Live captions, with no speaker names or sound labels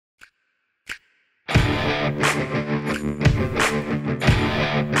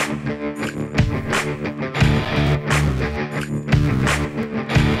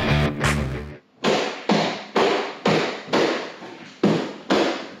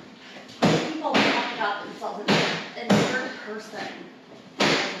People talk about themselves in third person.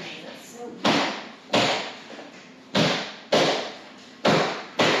 It's so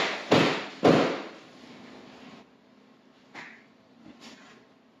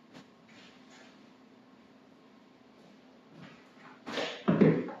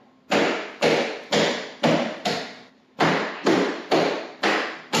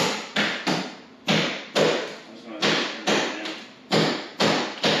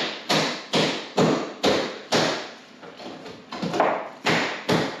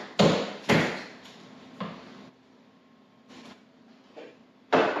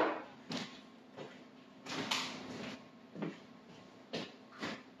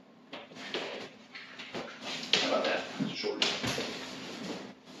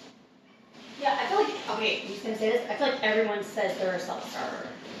yeah, I feel like, okay, I'm just gonna say this, I feel like everyone says they're a self-starter.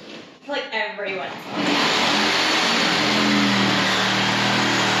 I feel like everyone.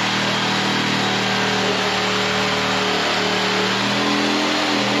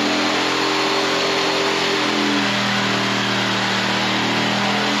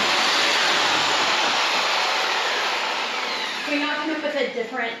 Can we not come up with a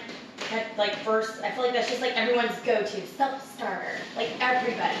different, like, first, I feel like that's just like everyone's go-to, self-starter, like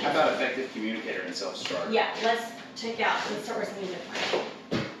everybody. How about effective communicator and self-starter? Yeah, let's check out, let's start with something different.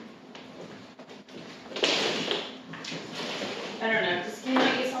 I don't know, can you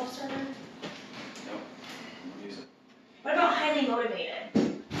not use self-starter? No, use it. What about highly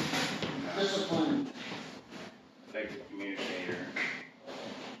motivated? Discipline. Effective communicator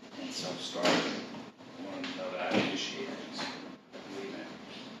and self-starter. I want to know that I initiate things.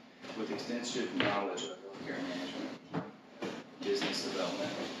 With extensive knowledge of healthcare management, business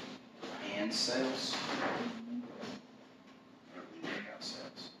development, and sales.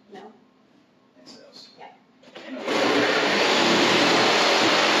 Sales. No. And sales. Yeah. And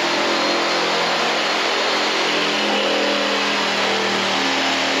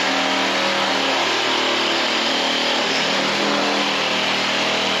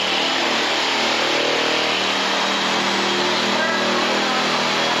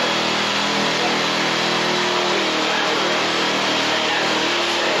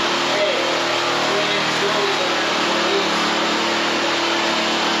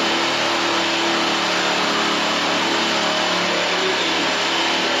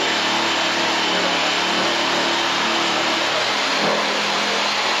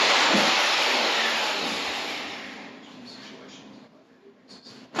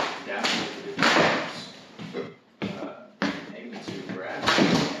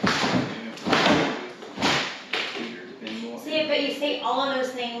See, but you say all of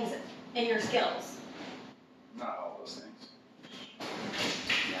those things in your skills. not all those things.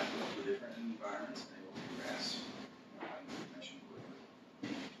 You have to look for different environments and able to grasp information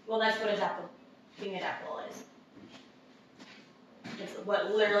quickly. Well, that's what being adaptable is. It's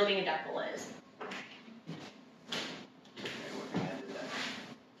what literally being adaptable is. Okay, what can I add to that?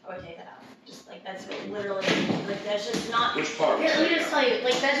 I would take that out. Just like that's what literally, like that's just not. Which part? Here, let me just tell you,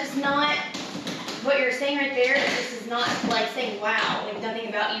 like that's just not what you're saying right there. This is not like saying, wow, like nothing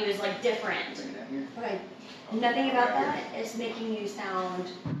about you is like different. Bring that here. Okay, nothing about that is making you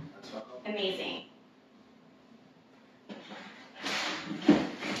sound That's fine. amazing.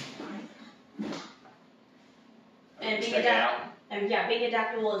 And being Check it out. yeah, being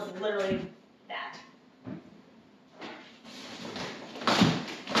adaptable is literally that.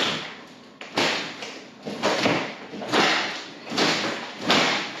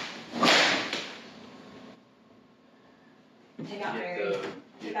 Take out very.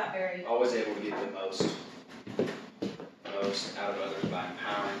 Take out very. Always able to get the most out of others by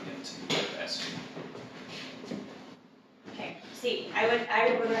empowering them to be their best. Okay. See, I would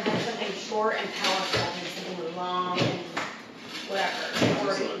rather have something short and powerful than something long and whatever.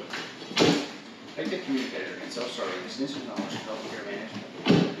 Wordy. Effective communicator and self-starter, extensive knowledge of healthcare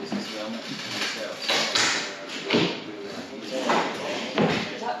management, business development, and sales.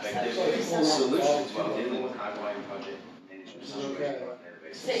 Effective solutions while dealing with high volume project management situations on a daily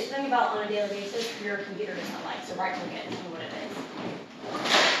basis. Say something about on a daily basis your computer does not like, so right click it and tell me what it is.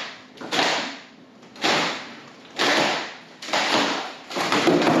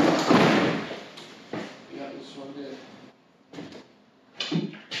 Yeah, this one did.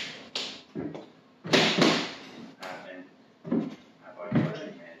 High volume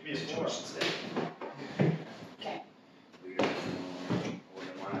project management situations that Okay. leaders or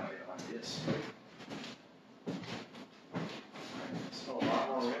the line out like this.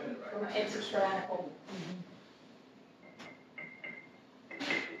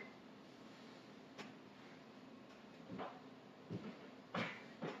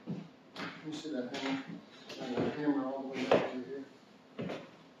 You see that hammer? That hammer all the way down through here.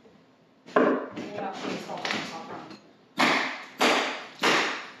 Yeah, it's all on top wrong.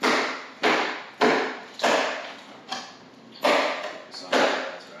 So,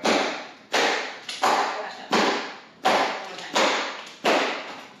 that's right. Flash up. One more time.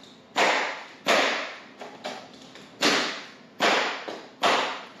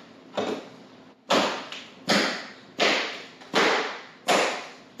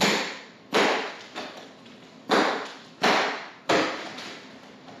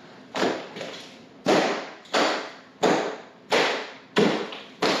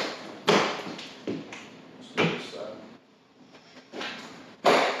 Let's do this side.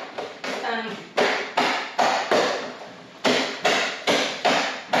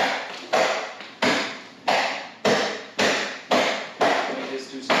 Make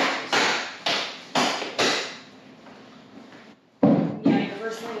this 2 sentences. Yeah, your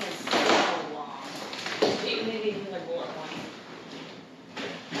first line is so long. Maybe even the bullet point.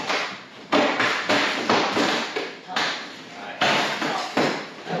 Help. Alright,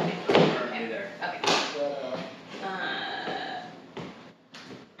 Help. Okay. currently there. Okay.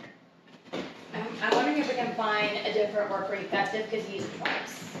 I'm wondering if we can find a different word for effective because he used it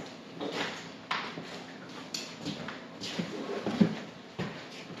twice.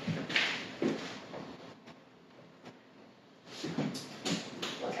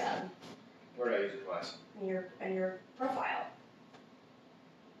 Look at Where did I use it twice? in your profile.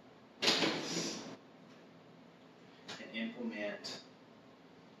 And implement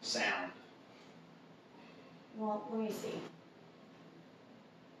sound. Well, let me see.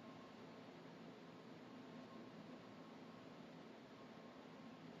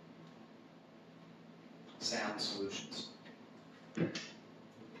 Sound solutions.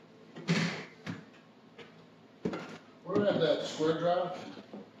 Where at that square drive?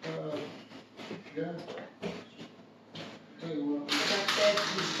 Yeah. Tell you what. Effective,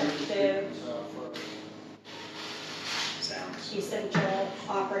 Sounds. essential,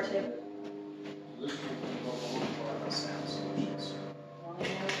 operative. This one will go on. Sound solutions. Well,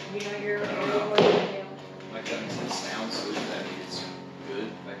 you know you're what you do. Like that says sound solution, that means it's good,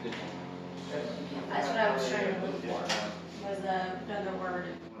 effective. That's what I was trying to look for. Was another word.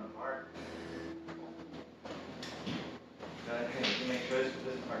 You make choice for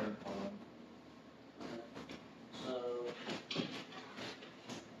this part of the poem. So,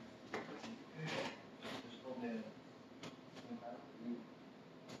 Just hold it.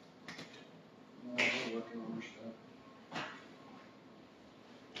 no, we're working on our stuff.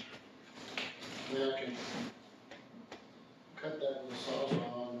 Yeah, I can cut that with a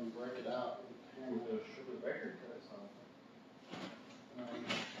sawzall and break it out with a hammer. There's a sugar record cut song.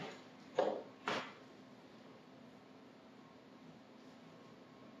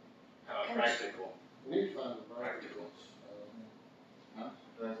 Practical. We need to find the Practical.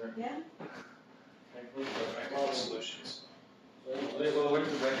 Yeah? Practical solutions. Well, where's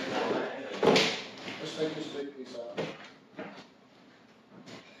the record? Let's take this big piece out.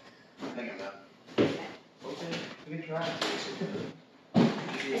 Think about Okay, we can try. I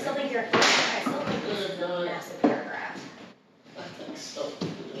still think you're this is a massive paragraph. I think so.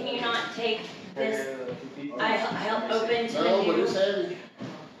 Can you not take this? I help open to the No, but new. it's heavy.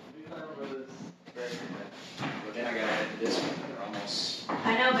 But then I gotta add this one, they're almost.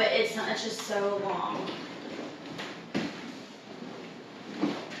 I know, but it's not. It's just so long.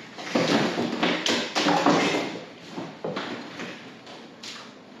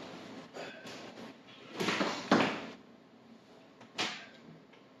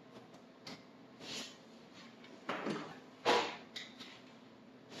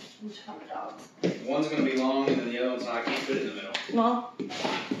 One's gonna be long and then the other one's not, I can't fit it in the middle. Well,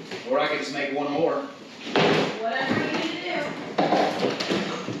 Or I could just make one more. whatever you need to do.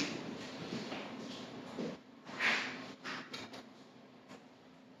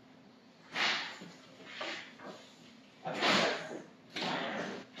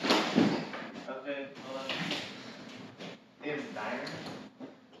 Okay, hold on. It's diner.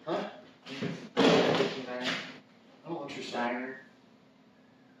 Huh? Kitchen diner. I don't know what you're saying. Diner.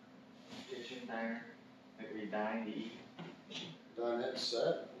 Kitchen diner. Like where you dine to eat. Dinette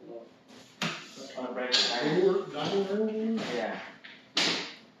set. On a break, diner. Dining room? Yeah. I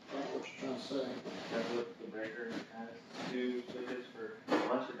don't know what you're trying to say. That's what the breaker has. 2 switches for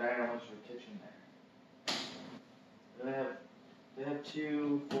one's for diner, one's for kitchen there. They have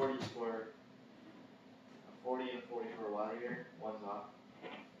 2 40s for a 40 and 40 for a water heater. One's off.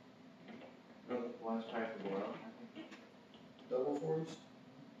 One's trying for boil, I think. Double 40s?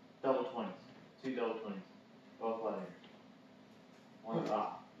 Double 20s. 2 double 20s. Both water heaters. One's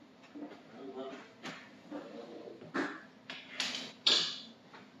off. I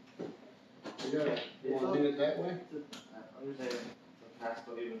that way? I'm just saying, the past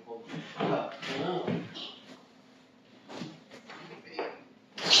will even hold up. I know.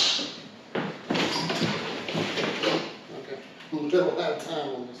 Okay, a little out of time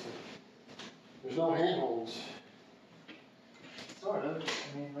on this one. There's no handholds. Sort of,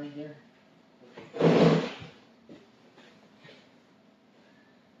 I mean, right here.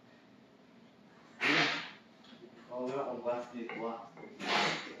 Oh, we don't want to these blocks.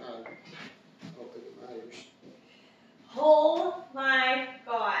 I don't think it matters. Oh my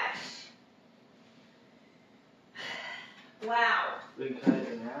gosh. Wow. We can cut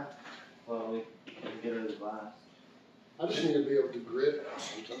it in half. Well, we can get rid of the glass. I just need to be able to grip it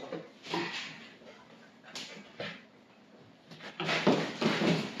sometime.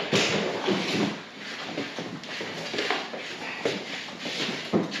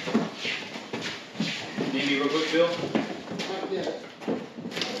 Need me real quick, Bill? Not yet.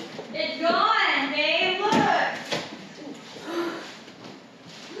 It's gone, babe, look.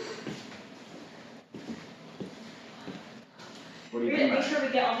 What do We're you gonna think make about it? sure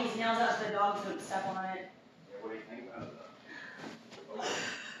we get all these nails out so the dogs don't step on it. What do you think about it, though?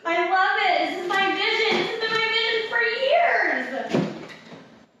 I love it. This is my vision. This has been my vision for years.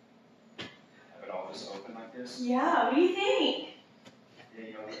 Have it all just open like this? Yeah, what do you think? Yeah,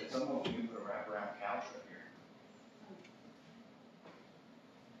 you know, at some point we can put a wraparound couch right here.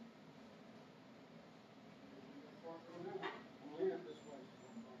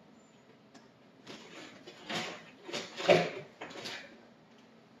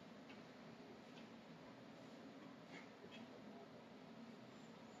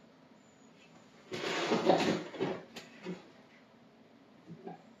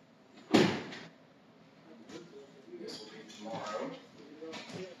 This will be tomorrow.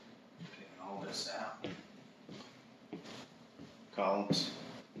 Taking all this out. Columns.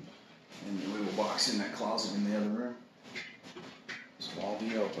 And the little box in that closet in the other room. This will all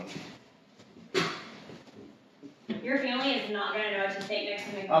be open. Your family is not gonna know what to think next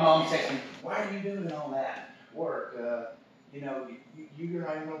time. My mom texted me, why are you doing all that work? You know, you're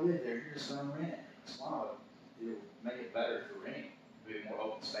not even gonna live there, you're just gonna rent it. Wow, it'll make it better for renting. Be more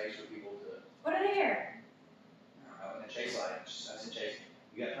open space for people to, What did I hear? I don't know, and Chase like, I said, Chase,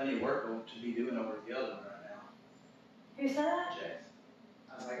 you got plenty of work to be doing over at the other one right now. Who said that? Chase.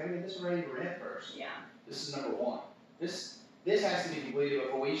 I was like, I mean, this is ready to rent first. Yeah. This is number one. This has to be completed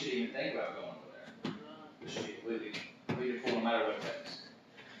before we should even think about going over there. This should be completed for no matter what it takes.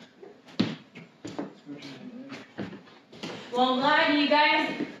 Well, I'm glad you guys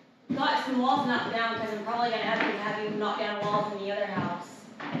got some walls knocked down because I'm probably gonna have you knock down walls in the other house.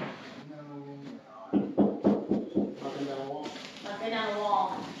 Knocking down a wall. Knock down a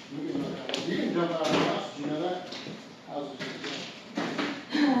wall. You can jump out of the house, did you know that? Houses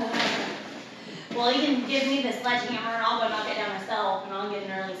you Well, you can give me the sledgehammer and I'll go knock it down myself and I'll get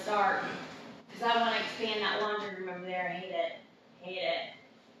an early start. Because I want to expand that laundry room over there. I hate it. Hate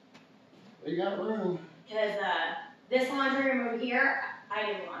it. You got room. Because this laundry room over here, I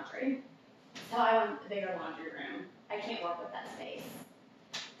do laundry. So I want a bigger laundry room. I can't work with that space.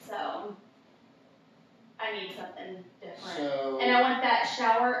 So I need something different. So, And I want that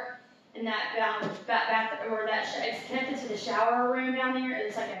shower in that bath, or that it's connected to the shower room down there.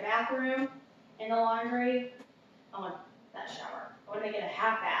 It's like a bathroom in the laundry. I want that shower. I want to make it a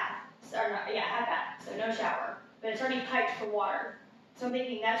half bath. Half bath. So no shower, but it's already piped for water. So I'm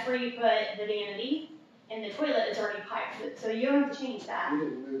thinking that's where you put the vanity, and the toilet is already piped, so you don't have to change that. we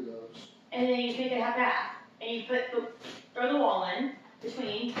didn't move those. And then you just make it a half bath, and you throw the wall in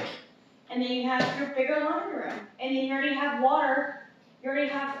between, and then you have your bigger laundry room, and then you already have water. You already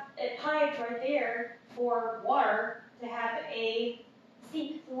have it piped right there for water to have a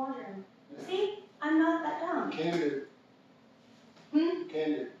sink for laundry room. Yeah. See, I'm not that dumb. Can do. Hmm? Can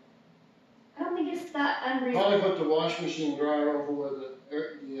do. I don't think it's that Probably unreasonable. put the washing machine dryer over where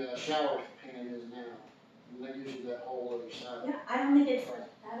the shower pan is now. And that gives you that whole other side. Yeah, I don't think it's that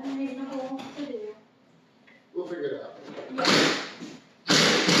unreasonable to do. We'll figure it out. Yeah.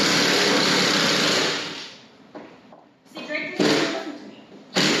 See, Drake doesn't listen to me.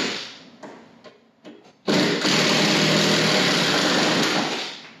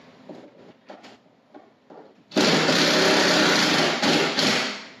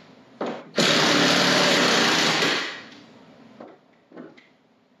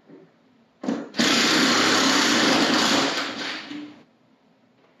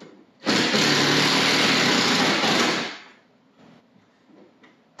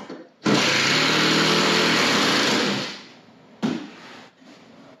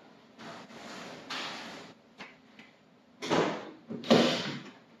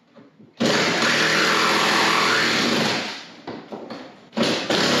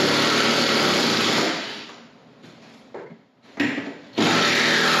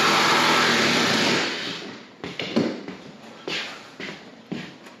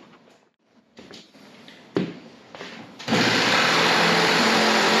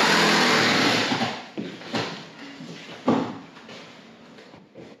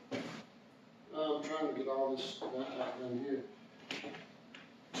 trying to get all this vent out down here. Did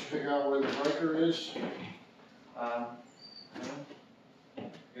you figure out where the breaker is?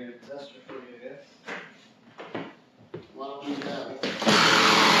 Get a tester for you, I guess. Why don't we have it?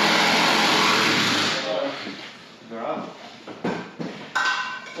 They're up.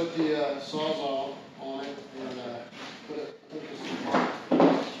 Put the Sawzall on it and put this in the box.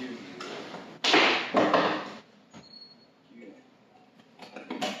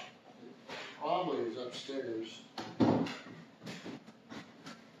 Probably is upstairs.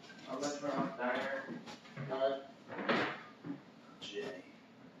 I'll let you run down here. Alright. Jay.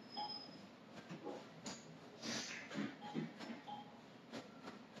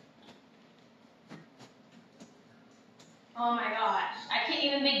 Oh my gosh, I can't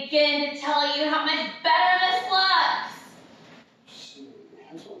even begin to tell you how much better this looks. See, it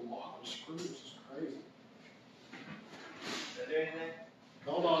has a lot of screws. It's crazy. Did I do anything?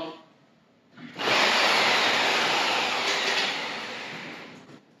 Hold on.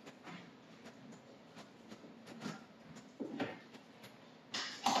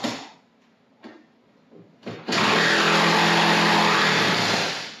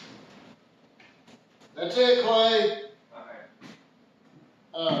 That's it, Clay.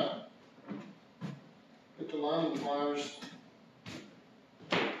 Okay. Get the lining pliers.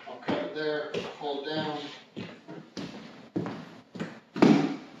 I'll cut it there, pull it down.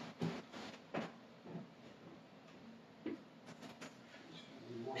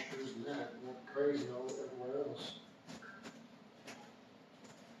 More screws than that, not crazy all everywhere else.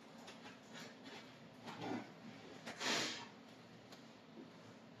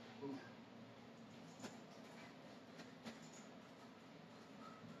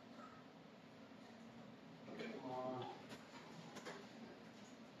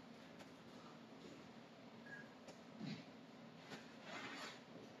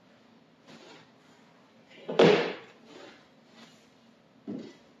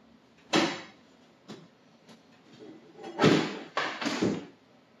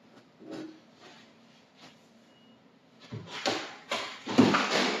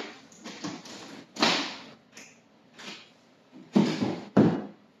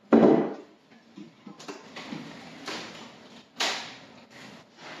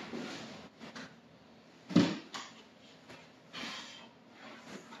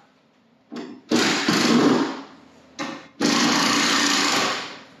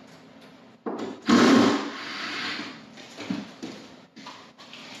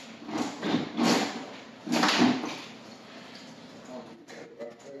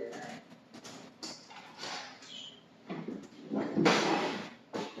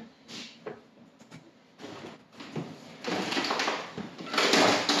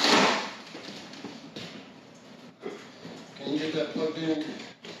 Can you get that plugged in?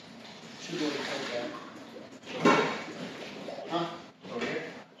 Should be able to take that. Huh? Over here?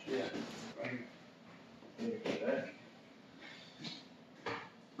 Yeah. Here, go there.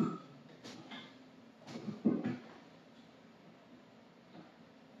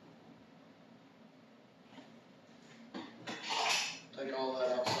 Take all that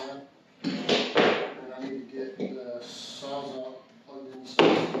outside. And I need to get the Sawzall plugged in so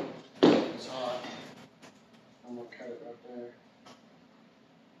it's hot. I'm gonna cut it right there.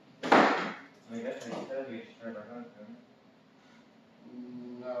 I mean, that's what you said, you just turn it back on, couldn't you?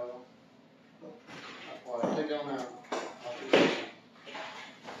 No. Well, take it on out. I'll do this.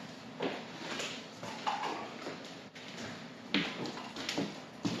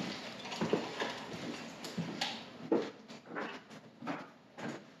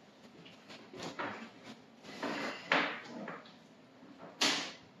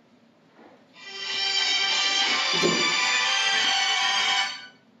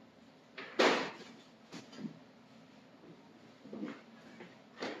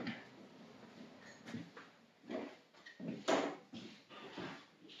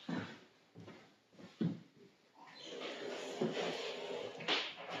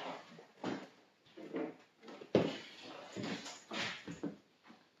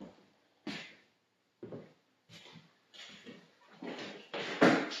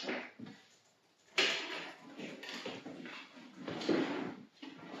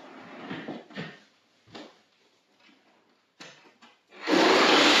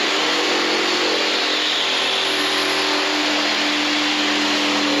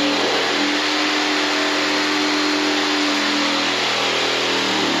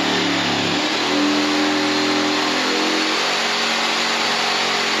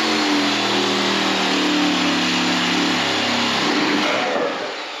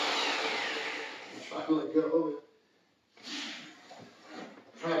 Try to let go of it.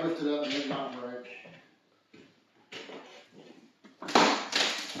 Try to lift it up and then not break.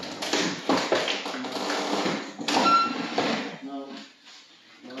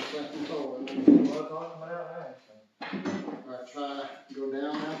 all coming out nice. Alright, try, go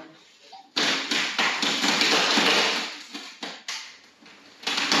down now.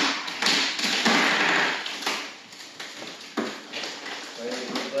 Ready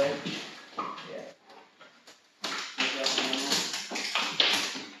to play? Get that down.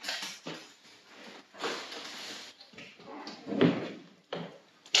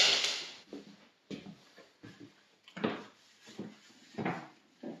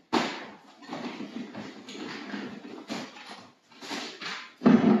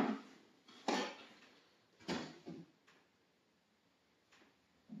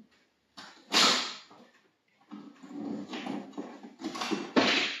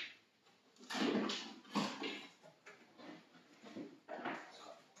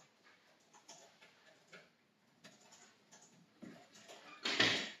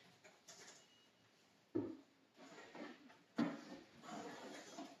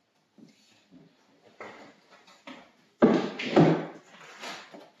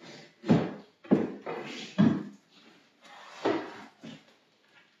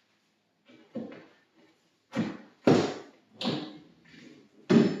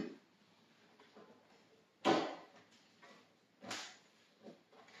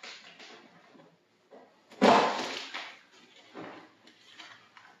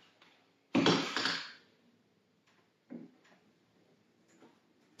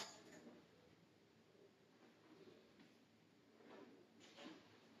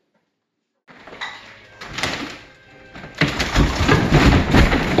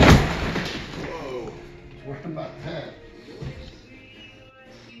 What about that?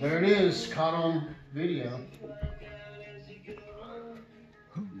 There it is, caught on video.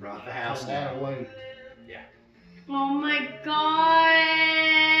 Brought the house Put that down. away. Oh my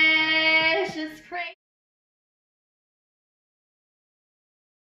god!